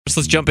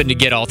Let's jump in to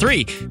get all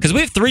three, because we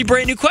have three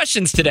brand new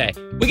questions today.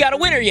 We got a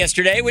winner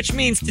yesterday, which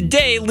means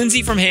today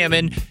Lindsay from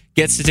Hammond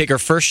gets to take her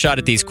first shot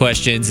at these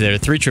questions. There are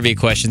three trivia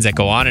questions that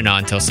go on and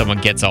on until someone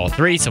gets all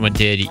three. Someone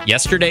did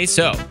yesterday,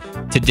 so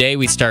today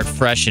we start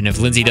fresh, and if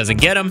Lindsay doesn't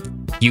get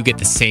them, you get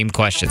the same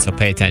question, so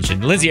pay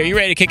attention. Lindsay, are you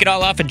ready to kick it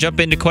all off and jump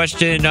into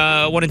question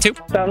 1 and 2?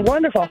 Sounds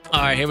wonderful.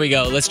 All right, here we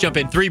go. Let's jump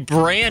in. Three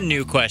brand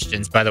new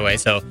questions, by the way,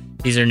 so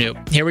these are new.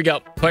 Here we go.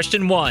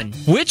 Question 1.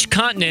 Which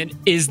continent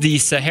is the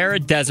Sahara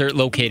Desert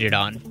located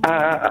on?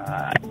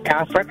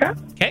 Africa.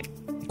 Okay.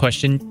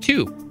 Question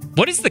 2.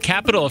 What is the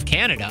capital of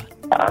Canada?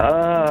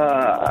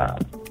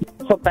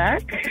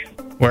 Quebec.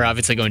 We're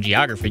obviously going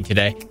geography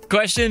today.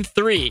 Question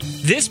 3.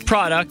 This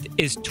product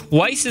is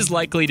twice as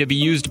likely to be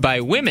used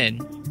by women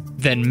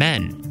than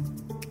men.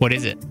 What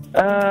is it?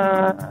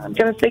 I'm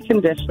going to say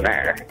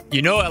conditioner.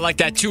 You know I like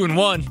that 2 and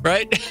 1,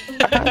 right?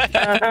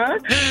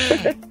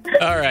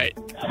 All right.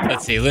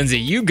 Let's see. Lindsay,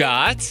 you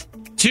got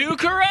 2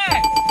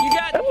 correct. You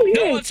got... Oh,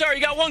 yeah. No, I'm sorry.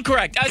 You got 1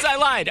 correct. As I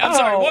lied. I'm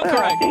sorry. 1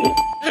 correct.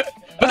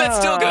 But that's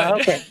still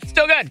good. Okay.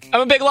 Still good.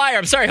 I'm a big liar.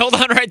 I'm sorry. Hold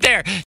on right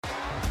there.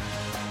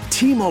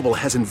 T-Mobile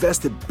has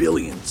invested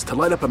billions to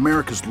light up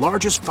America's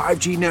largest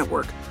 5G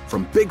network,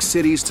 from big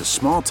cities to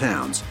small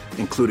towns,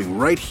 including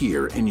right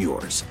here in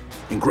yours.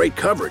 And great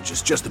coverage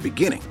is just the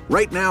beginning.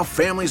 Right now,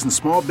 families and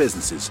small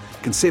businesses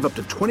can save up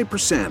to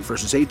 20%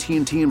 versus AT&T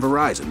and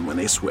Verizon when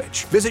they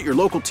switch. Visit your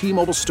local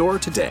T-Mobile store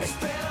today.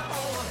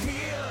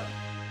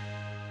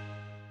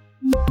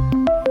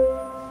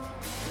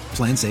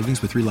 Plan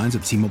savings with 3 lines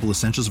of T-Mobile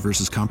Essentials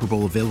versus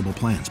comparable available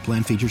plans.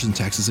 Plan features and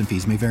taxes and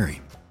fees may vary.